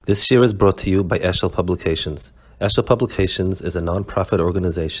This year is brought to you by Eshel Publications. Eshel Publications is a non-profit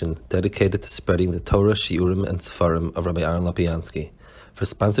organization dedicated to spreading the Torah, Shiurim, and Sefarim of Rabbi Aaron Lapiansky. For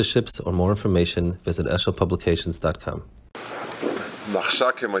sponsorships or more information, visit eshelpublications.com.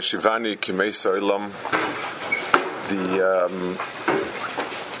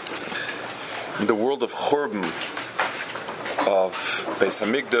 The world of Churban, of Beis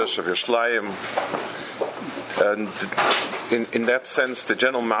Mikdash, of Yerushalayim, and in that sense, the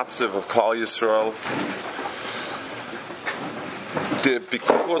general matzav of Klal Yisrael,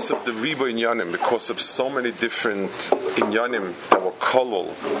 because of the Ribo Inyanim, because of so many different Inyanim that were kolol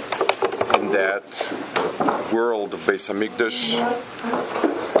in that world of Beis Mikdash,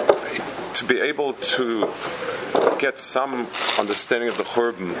 to be able to get some understanding of the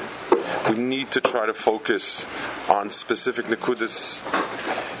Churban, we need to try to focus on specific nekudas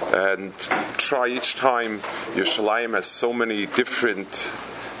and try each time. Yerushalayim has so many different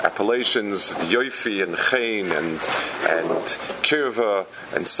appellations, Yoifi and Chain and Kirva,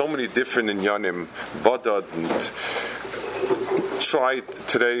 and so many different inyanim, Badad, and try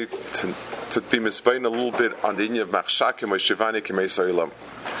today to be misbein a little bit on the inyan of Machshakim or Shivani Kimei Soilam,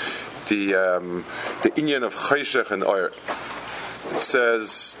 the inyan of Chayshech and Oyer. It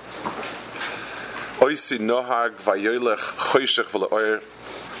says, Oisi Nohag Vayolech Chayshech V'Oyer.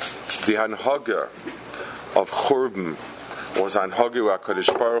 The Hanhaga of Churban was Hanhaga where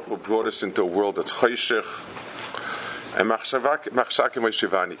HaKadosh Baruch Hu brought us into a world that's Chayshech and Machshakim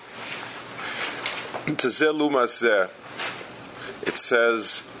Shivani. Tazeh Luma Zeh, it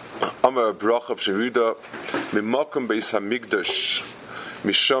says, Amar Bracha B'Sheruda Mimakom Beis HaMikdash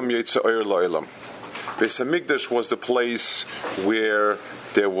Misham Yetze Oyer Lo'elam. Beis HaMikdash was the place where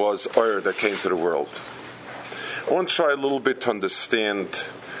there was oil that came to the world. I want to try a little bit to understand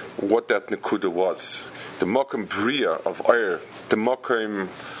what that nekuda was. The makom bria of oil, the makom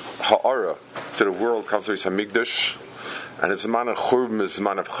ha'ara to the world comes from Beis HaMikdash, and it's a man of churban, it's a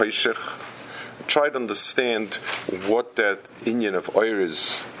man of chayshech. Try to understand what that inyan of oil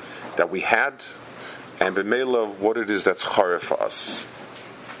is that we had, and b'meila what it is that's chara for us.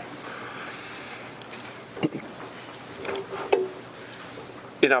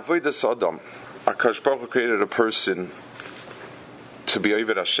 In Avodas Adam, HaKadosh Baruch Hu created a person to be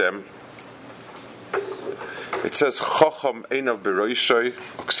Oved Hashem. It says, Chacham einav b'roishoi,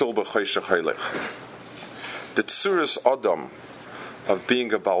 uksol b'choshech hailech. The tzuras Adam of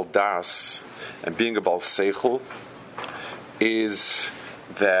being a Baal Das and being a Baal Seichel is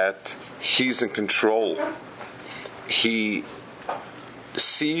that he's in control. He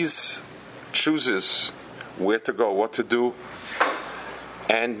sees, chooses where to go, what to do,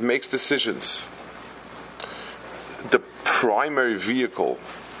 and makes decisions. The primary vehicle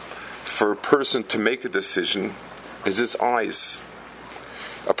for a person to make a decision is his eyes.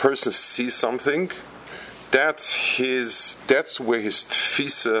 A person sees something, that's where his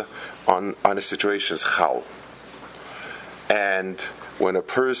tfisa on a situation is chal. And when a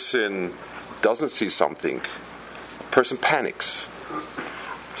person doesn't see something, a person panics.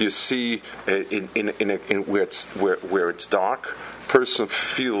 You see, in where it's dark, person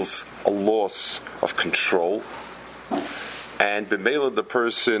feels a loss of control, and b'meila the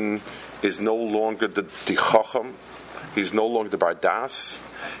person is no longer the chacham, he's no longer the bardas,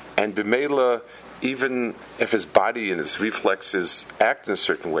 and b'meila, even if his body and his reflexes act in a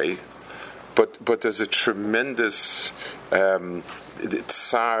certain way, but there's a tremendous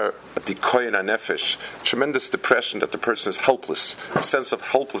tsar, dikoyin hanefesh, tremendous depression that the person is helpless, a sense of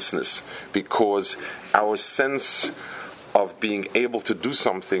helplessness, because our sense of being able to do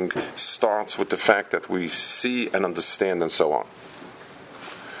something starts with the fact that we see and understand and so on.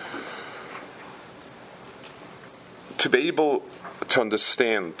 To be able to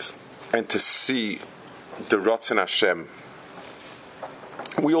understand and to see the Ratzon Hashem,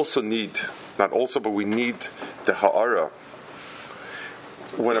 we also need, we need the Ha'ara.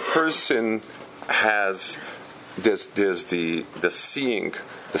 When a person has, there's the seeing,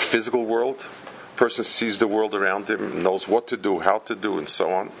 the physical world, person sees the world around him, knows what to do, how to do, and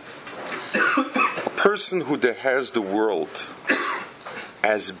so on. A person who has the world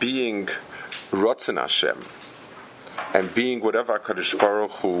as being Ratzon Hashem and being whatever HaKadosh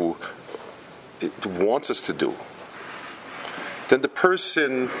Baruch Hu wants us to do, then the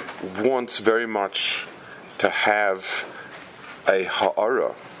person wants very much to have a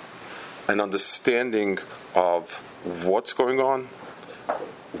ha'ara, an understanding of what's going on,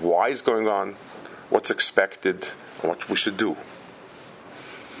 why it's going on, what's expected, and what we should do.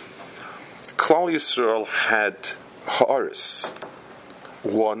 Klal Yisrael had ha'aris.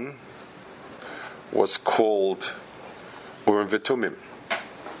 One was called Urim V'Tumim.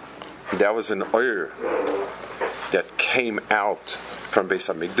 That was an oir that came out from Beis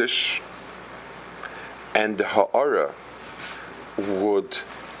Mikdash, and the ha'ara would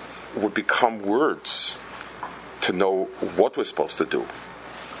become words to know what we're supposed to do.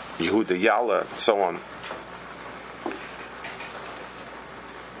 Yehuda Yala, and so on.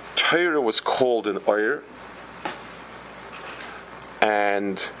 Torah was called an oir,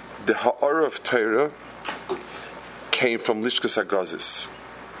 and the ha'ara of Torah came from Lishkas Agazis.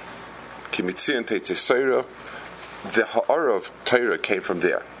 Kimitzian Teitzeseira, the ha'ara of Torah came from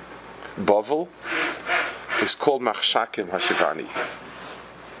there. Bavel is called Machshakim Hashivani.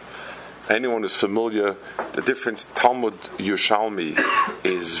 Anyone who's familiar, the difference, Talmud Yerushalmi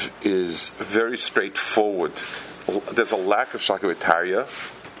is very straightforward. There's a lack of Shakavitaria,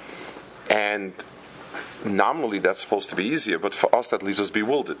 and nominally that's supposed to be easier, but for us that leaves us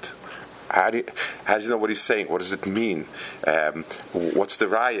bewildered. How do you know what he's saying? What does it mean? What's the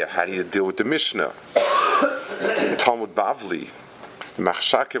raya? How do you deal with the Mishnah? Talmud Bavli,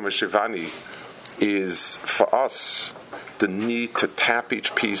 Machshakim Shivani, is for us the need to tap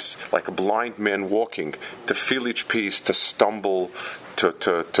each piece like a blind man walking, to feel each piece, to stumble, to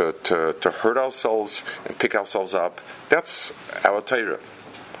hurt ourselves and pick ourselves up. That's our Torah.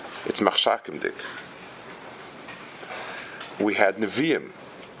 It's Machshakim dik. We had Nevi'im.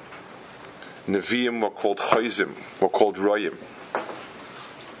 Nevi'im were called Chayzim, were called Royim.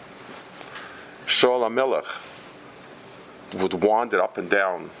 Shaul HaMelech would wander up and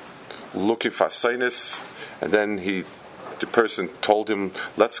down looking for sinus, and then the person told him,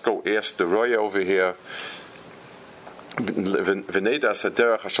 let's go ask the Roya over here, and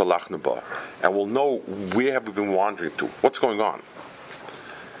we'll know where have we been wandering to, what's going on.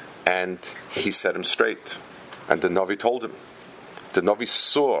 And he set him straight, and the Navi told him. The Navi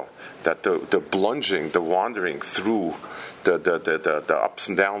saw that the blunging, the wandering through the ups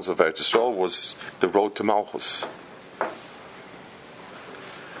and downs of Eretz Yisrael was the road to Malchus.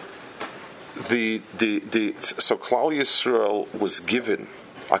 So Klal Yisrael was given,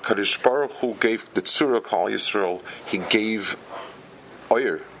 HaKadosh Baruch Hu gave the Tzura Klal Yisrael, he gave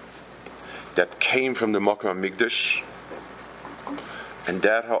oyer that came from the Makom Mikdash, and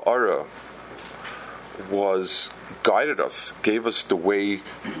that ha'ara guided us, gave us the way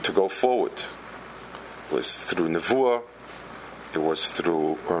to go forward. It was through Nevuah, it was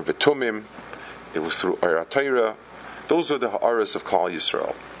through Urim V'Tumim, it was through Oyer HaTorah. Those were the ha'aras of Klal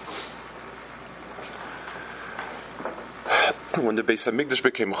Yisrael. When the Beis HaMikdash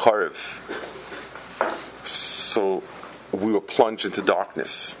became Charev, so we were plunged into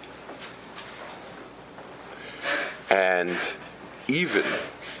darkness. And even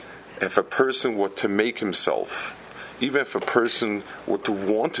if a person were to make himself, even if a person were to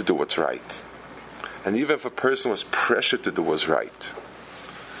want to do what's right, and even if a person was pressured to do what's right,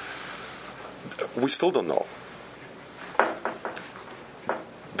 we still don't know.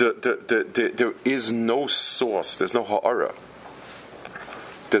 There is no source, there's no ha'ara.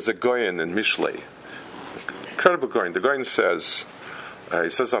 There's a Goyen in Mishlei, incredible Goyen. The Goyen says, he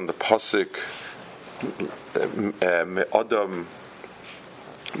says on the Pasuk, Adam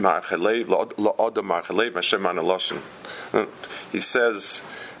he says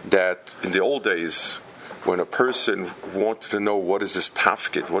that in the old days, when a person wanted to know what is his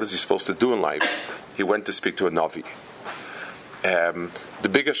tafkid, what is he supposed to do in life, he went to speak to a Navi. The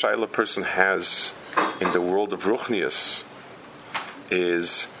biggest shayla a person has in the world of Ruchnius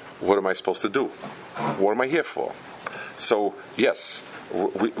is, what am I supposed to do? What am I here for? So, yes,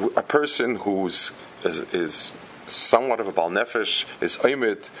 a person who is somewhat of a Bal Nefesh is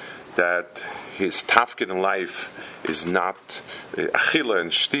oimid that his tafkid in life is not achila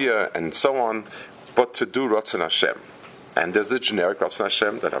and shtia and so on, but to do Ratzon Hashem. And there's the generic Ratzon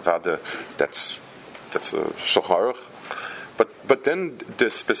Hashem, that avada, that's a Shulchan Aruch. But then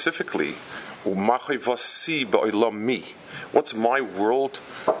there's specifically, what's my world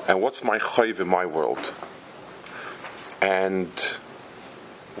and what's my chayv in my world? And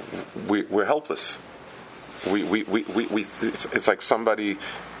we're helpless. It's like somebody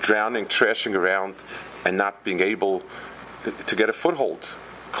drowning, trashing around, and not being able to get a foothold,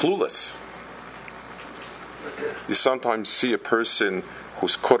 clueless. You sometimes see a person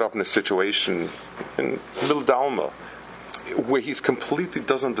who's caught up in a situation in Lil Dalma, where he's completely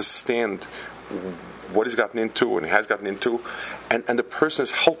doesn't understand what he's gotten into and has gotten into, and the person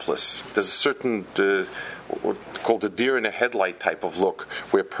is helpless. There's a certain what's called the deer in a headlight type of look,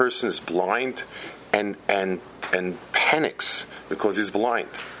 where a person is blind and panics because he's blind.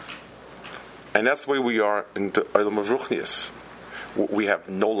 And that's where we are in the Olam of Ruchnius. We have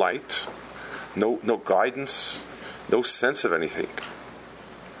no light, no guidance, no sense of anything.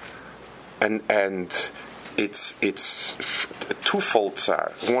 and it's twofold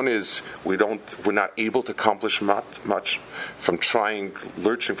tsar. One is we're not able to accomplish much from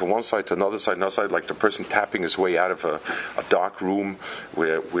lurching from one side to another side, like the person tapping his way out of a dark room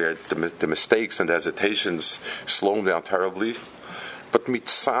where the mistakes and the hesitations slow him down terribly. But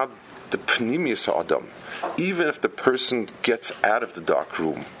mitzad the pnimius adam, even if the person gets out of the dark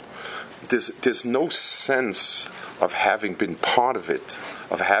room, there's no sense of having been part of it,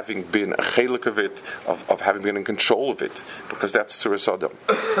 of having been a chelik of it, of having been in control of it, because that's Tzuras Adam.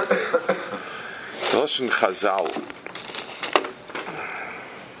 Lashon Chazal,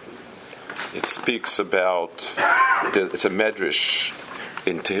 it speaks about, it's a medrash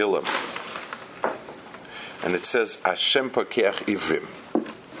in Tehillim, and it says, Hashem pakeach ivrim.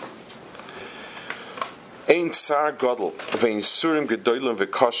 Ein tsar gadol, vein surim gedolim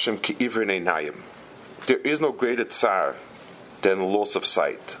v'koshem ki ivrin einayim. There is no greater tsar than loss of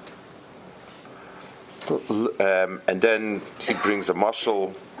sight. And then he brings a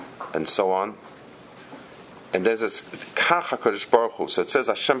mashal and so on. And then it says, Kach HaKadosh Baruch Hu. So it says,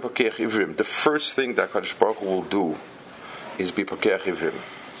 Hashem pakeach ivrim. The first thing that HaKadosh Baruch Hu will do is be pakeach ivrim.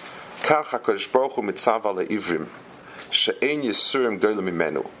 Kach HaKadosh Baruch Hu mitzav ala ivrim. She'ein yisurim gedolim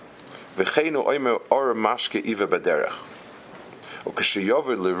imenu. V'cheinu oimer or mashke iva baderech.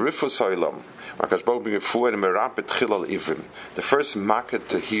 Ukesheyover l'rifus ha'olam. The first market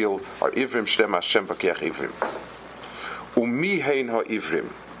to heal are ivrim shlem Hashem pakeach ivrim. Umi hein ha'ivrim.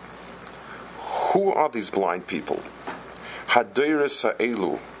 Who are these blind people? Hadoiris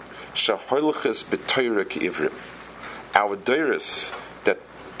ha'elu sheholches b'toira ki ivrim. Our doiris that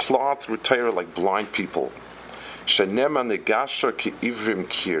plod through Torah like blind people. Shenema negasher ki ivrim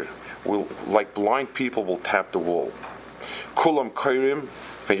kir. Like blind people will tap the wall. Kulam kairim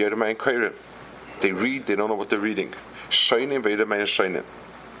v'yodemein kairim. They read, they don't know what they're reading. Shainim v'yodemein shainim.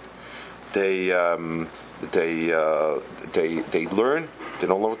 They learn, they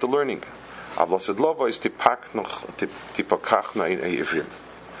don't know what they're learning.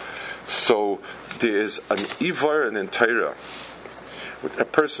 So there is an ivar and an Torah. A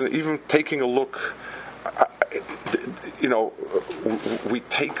person even taking a look, we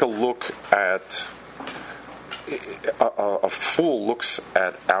take a look at, a fool looks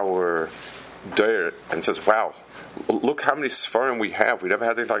at our Doir and says, wow, look how many Sfarim we have. We never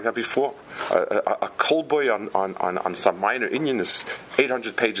had anything like that before. A Kol Boy on some minor Indian is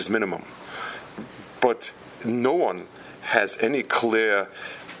 800 pages minimum. But no one has any clear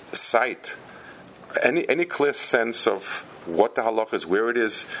sight, any clear sense of what the halakha is, where it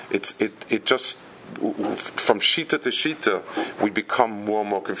is. It just, from shita to shita, we become more and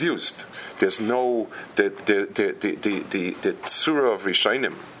more confused. There's no the tzura of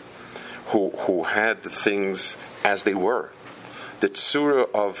Rishonim who had the things as they were. The tzura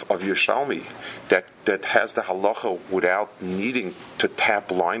of Yerushalmi that has the halacha without needing to tap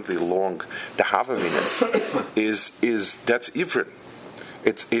blindly along the Havaminas is that's Ivrin.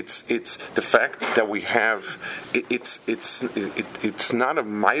 It's the fact that we have it's not a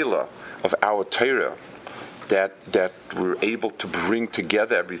maila of our Torah that we're able to bring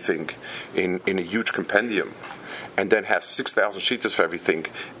together everything in a huge compendium and then have 6,000 shitas for everything,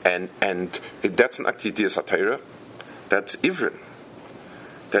 and that's not Yediyas HaTorah, that's Ivrin.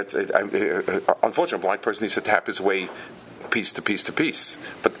 Unfortunately, a blind person needs to tap his way piece to piece to piece.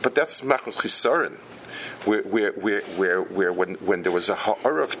 But that's Machos Chisaron, where when there was a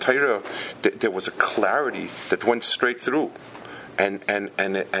ha'ara of Torah, there was a clarity that went straight through, and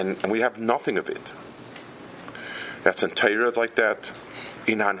we have nothing of it. That's in Torah like that.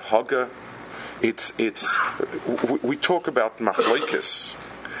 In Hanhaga, we talk about Machlokes.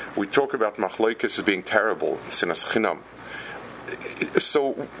 We talk about Machlokes as being terrible, Sinas Chinam.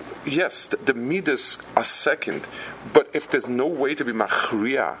 So, yes, the midas are second, but if there's no way to be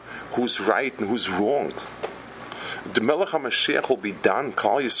machriya, who's right and who's wrong, the Melech HaMashiach will be done,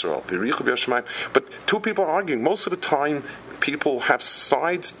 Kal Yisrael, but two people are arguing. Most of the time, people have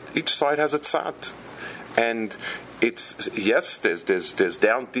sides, each side has a tzad. And it's, yes, there's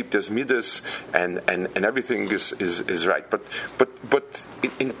down deep, there's midas, and everything is right. But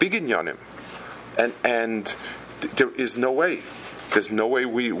in big inyanim, and there is no way. There's no way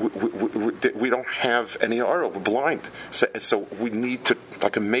we don't have any aura. We're blind. So we need to,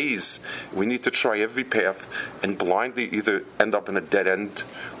 like a maze, we need to try every path and blindly either end up in a dead end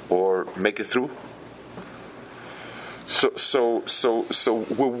or make it through. So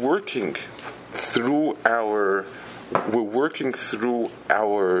we're working through our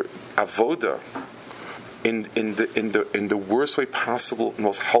avoda in the worst way possible,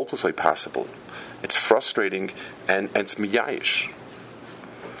 most helpless way possible. It's frustrating and it's miyayish.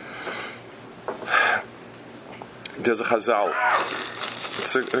 There's a Chazal.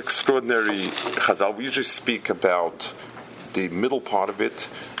 It's an extraordinary Chazal. We usually speak about the middle part of it.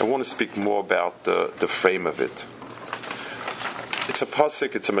 I want to speak more about the frame of it. It's a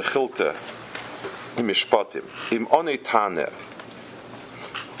pasuk, it's a mechilta, in Mishpatim. Im onei taneh,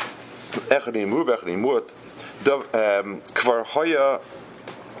 echad imur, echad imut, kvar hoya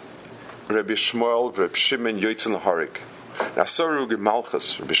Rabbi Shmuel, Rabbi Shimon, Yoitzin Harig. Now, Saru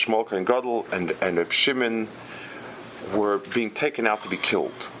Malchus, Rabbi Shmuel Kohen Gadol, and Rabbi Shimon were being taken out to be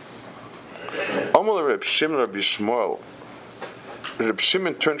killed. Amal Rabbi Shimon, Rabbi Shmuel. Rabbi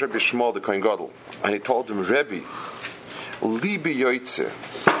Shimon turned to Rabbi Shmuel, the Kohen Gadol, and he told him, Rebbe, Libi Yoitze,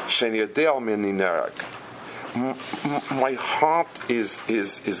 Shen Yadei Mini Nerag. My heart is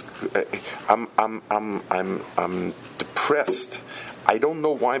I'm depressed. I don't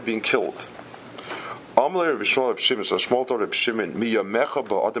know why I'm being killed. Amalei Rabbi Shmuel Rabbi Shimon, so Shmuel told Rabbi Shimon, Mi yamecha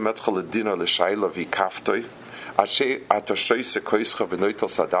ba'adam etzcha ledina l'shayla v'ikaftoi, ashe atashoyse koischa v'noitel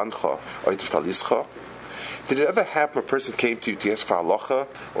sadancha oitav talischa. Did it ever happen a person came to you to ask for halacha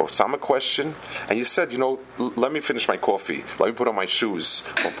or some question, and you said, let me finish my coffee, let me put on my shoes,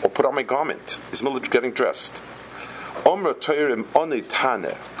 or put on my garment. He's middle of getting dressed. Omra toirim onei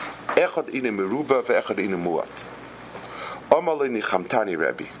taneh, echad ine meruba ve'echad ine muat. Amalei nichamtani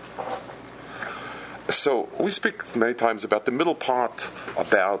Rebbe. So we speak many times about the middle part,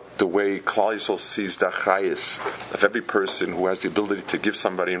 about the way Klal Yisrael sees the achayis of every person who has the ability to give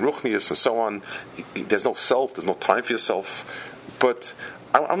somebody in ruchnius and so on. There's no self, there's no time for yourself. But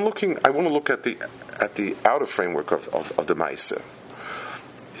I want to look at the outer framework of the Maaseh.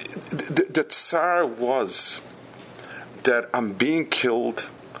 The tsar was that I'm being killed,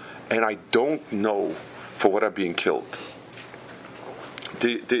 and I don't know for what I'm being killed.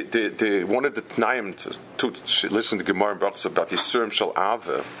 The one of the Tnaim to listen to Gemara and Brachos about Yisurim Shel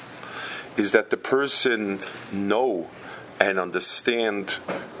Ava is that the person know and understand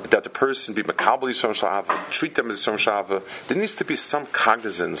that the person be Makabel Yisurim Shel Ava, treat them as Yisurim Shel Ava. There needs to be some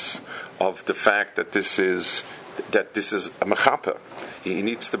cognizance of the fact that this is a mechapa. He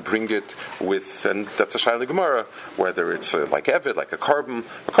needs to bring it with, and that's a Shaila Gemara, whether it's like Evid, like a carbon.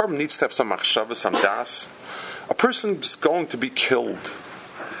 A carbon needs to have some machshava, some das. A person is going to be killed.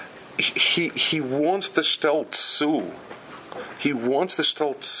 He wants the shtel tzu. He wants the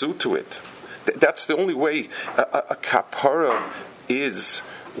shtel tzu to it. That's the only way a kapara is,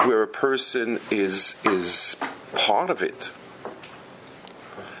 where a person is part of it.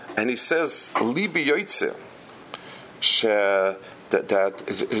 And he says, Libi yoitze, that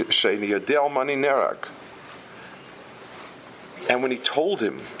she'ni yadei mani nerag. And when he told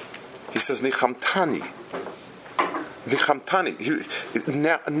him, he says, Nichamtani.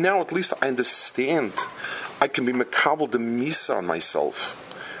 Now at least I understand. I can be mekabel the misa on myself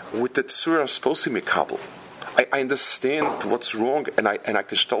with the tzura I'm supposed to be mekabel. I understand what's wrong, and I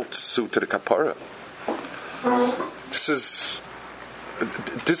can start tzu to the kapara. This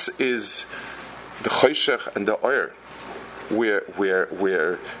is the choshech and the oyer, where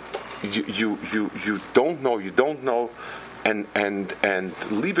you don't know, and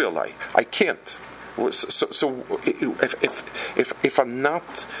libelai. I can't. So if I'm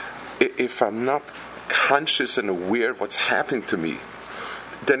not conscious and aware of what's happening to me,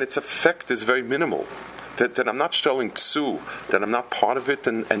 then its effect is very minimal. That I'm not showing tzu, that I'm not part of it,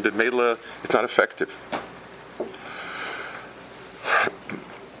 and the mela, it's not effective.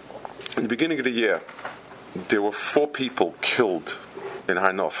 In the beginning of the year, there were 4 people killed in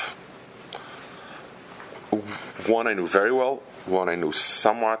Hanof. One I knew very well, one I knew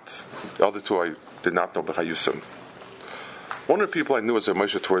somewhat, the other 2 I did not know b'chayusim. One of the people I knew was a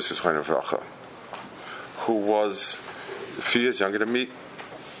Moshe Torres Yisrael, who was a few years younger than me,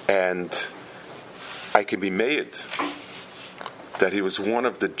 and I can be made that he was one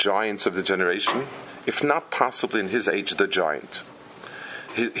of the giants of the generation, if not possibly in his age the giant.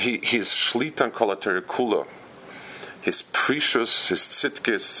 His shlit on kol haTorah kula, his precious, his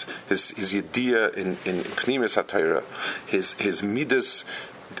tzidkis, his yediyah in pnimis haTorah, his midas.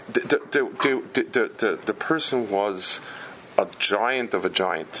 The person was a giant of a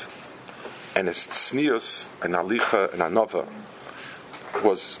giant, and his tznius and alicha and anova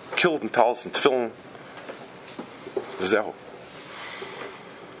was killed in talis and tefillin. Zehu.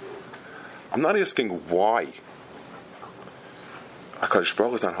 I'm not asking why HaKadosh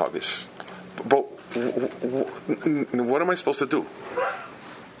Baruch Hu is on Haggis, but what am I supposed to do?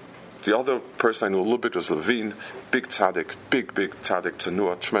 The other person I knew a little bit was Levine, big tzaddik, big tzaddik,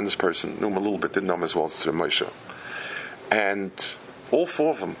 tzanua, tremendous person. Knew him a little bit, didn't know him as well as Moshe. And all 4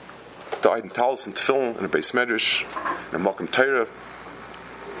 of them died in talis and tefillin, in a Beis Medrash, in a Malkum Torah.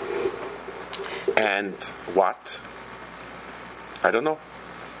 And what? I don't know.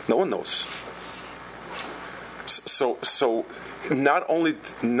 No one knows. So not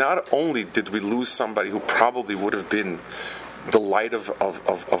only did we lose somebody who probably would have been the light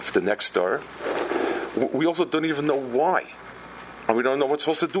of the next door, we also don't even know why. And we don't know what we're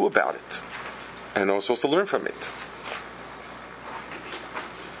supposed to do about it. And we're supposed to learn from it.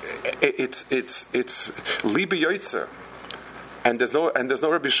 It's Liebe Yoitze. And there's no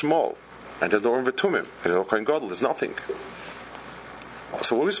Rabbi Shmuel. And there's no Rabbi Tumim. And there's no Kohen Gadol. There's nothing.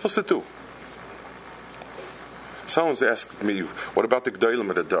 So what are we supposed to do? Someone's asked me, what about the Gdolim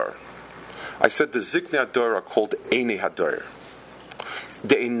of the Dar? I said the Ziknei Hadar are called Einei Hadar.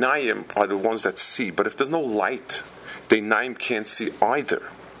 The Einayim are the ones that see, but if there's no light, the Einayim can't see either.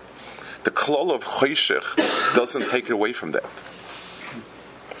 The Klal of Choshech doesn't take it away from that.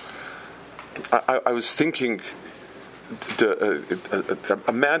 I was thinking,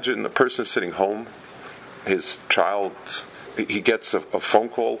 imagine a person sitting home, his child, he gets a phone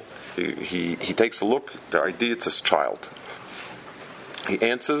call, he takes a look, the idea it's his child. He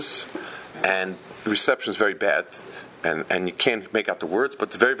answers, and the reception is very bad, and you can't make out the words, but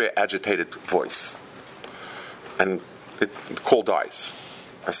it's a very, very agitated voice. And the call dies.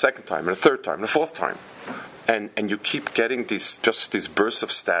 A second time, and a third time, and a fourth time. And you keep getting these bursts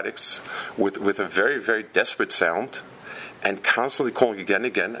of statics with a very, very desperate sound, and constantly calling again and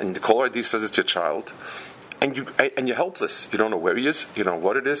again, and the caller ID says it's your child, and you're helpless. You don't know where he is, you don't know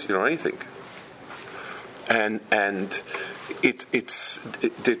what it is, you don't know anything. And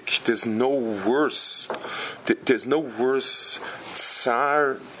there's no worse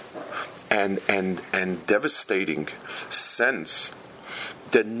tsar and devastating sense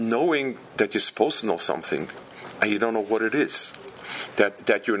than knowing that you're supposed to know something and you don't know what it is.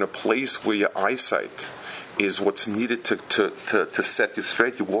 That you're in a place where your eyesight is what's needed to set you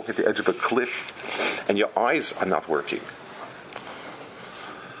straight. You walk at the edge of a cliff and your eyes are not working.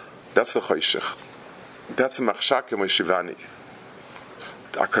 That's the Choshech. That's the Machshakim Shivani.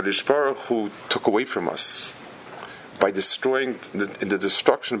 HaKadosh Baruch Hu took away from us by destroying the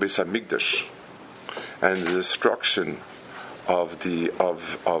destruction of Beis Mikdash and the destruction of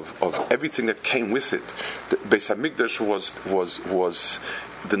everything that came with it. The Beis Mikdash was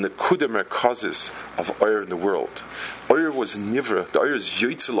the Nekuda Merkazis of Oyer in the world. Oyer was Nivra. The Oyer is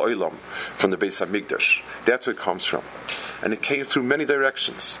Yoitzel Olam from the Beis Mikdash. That's where it comes from, and it came through many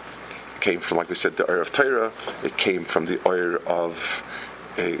directions. It came from, like we said, the Oyer of Torah. It came from the Oyer of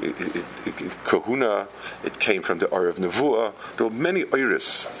Kahuna. It came from the Oyer of Nevuah. There were many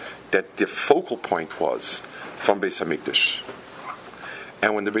Oyers that the focal point was from Beis Mikdash.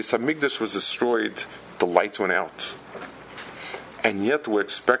 And when the Beis Mikdash was destroyed, the lights went out. And yet we're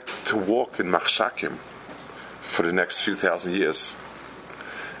expected to walk in Machshakim for the next few thousand years.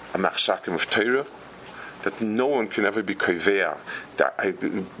 A Machshakim of Torah that no one can ever be Koveya.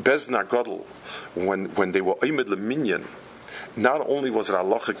 Bezna Gadol, when they were Oimed Leminyan, not only was it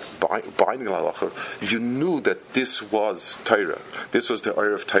halachic, binding halacha, you knew that this was Torah. This was the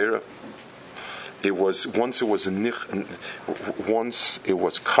Oyer of Torah. It was once it was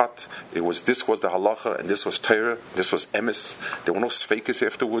cut. This was the halacha, and this was Torah. This was emes. There were no sfeikis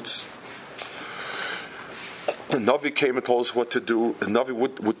afterwards. The Navi came and told us what to do. The Navi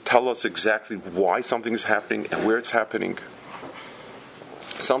would tell us exactly why something is happening and where it's happening.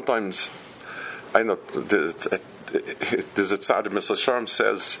 Sometimes, I know there's a tzad of Mr. Sharm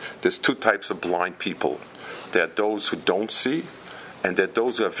says there's two types of blind people. There are those who don't see, and there are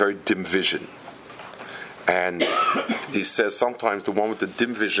those who have very dim vision. And he says sometimes the one with the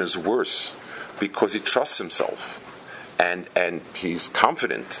dim vision is worse because he trusts himself and he's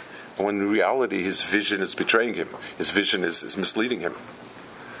confident, when in reality his vision is betraying him. His vision is misleading him.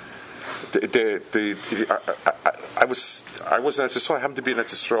 I was in Eretz Yisrael. I happened to be in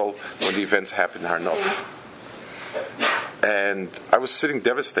Eretz Yisrael when the events happened in Har Nof. And I was sitting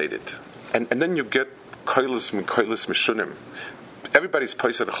devastated. And then you get koilis mishunim. Everybody's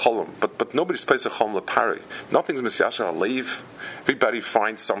paised cholam, but nobody's paised cholam lepari. Nothing's misyasher aleiv. Everybody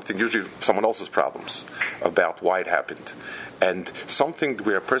finds something, usually someone else's problems, about why it happened, and something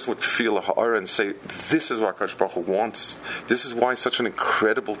where a person would feel a ha'ara and say, "This is what HaKadosh Baruch Hu wants. This is why such an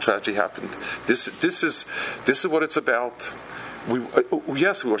incredible tragedy happened. This is what it's about."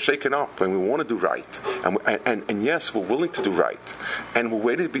 Yes, we were shaken up and we want to do right, and yes, we're willing to do right, and we're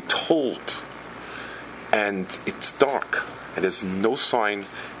waiting to be told. And it's dark, and there's no sign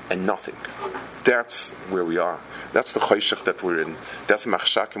and nothing. That's where we are. That's the choshech that we're in. That's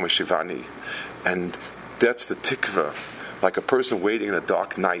machshakim shivani, and that's the tikva, like a person waiting in a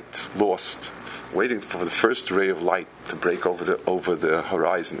dark night, lost, waiting for the first ray of light to break over the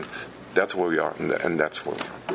horizon. That's where we are, and that's where we are.